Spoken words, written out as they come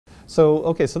So,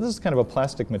 okay, so this is kind of a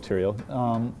plastic material.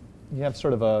 You have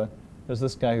sort of a, there's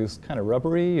this guy who's kind of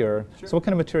rubbery, or, Sure. So what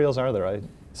kind of materials are there?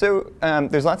 So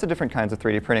there's lots of different kinds of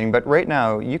 3D printing, but right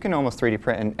now you can almost 3D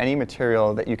print in any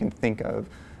material that you can think of.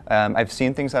 I've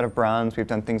seen things out of bronze, we've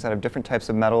done things out of different types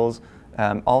of metals,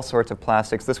 all sorts of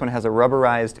plastics. This one has a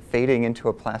rubberized fading into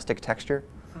a plastic texture,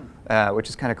 which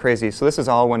is kind of crazy. So this is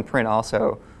all one print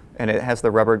also, and it has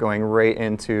the rubber going right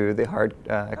into the hard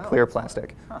clear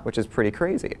plastic, which is pretty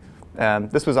crazy.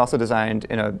 This was also designed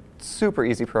in a super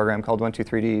easy program called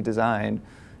 123D Design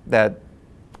that,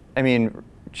 I mean,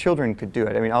 children could do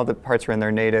it. I mean, all the parts are in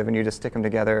their native, and you just stick them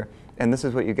together, and this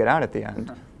is what you get out at the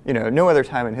end. You know, no other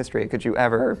time in history could you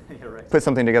ever You're right. put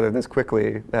something together this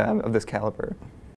quickly of this caliber.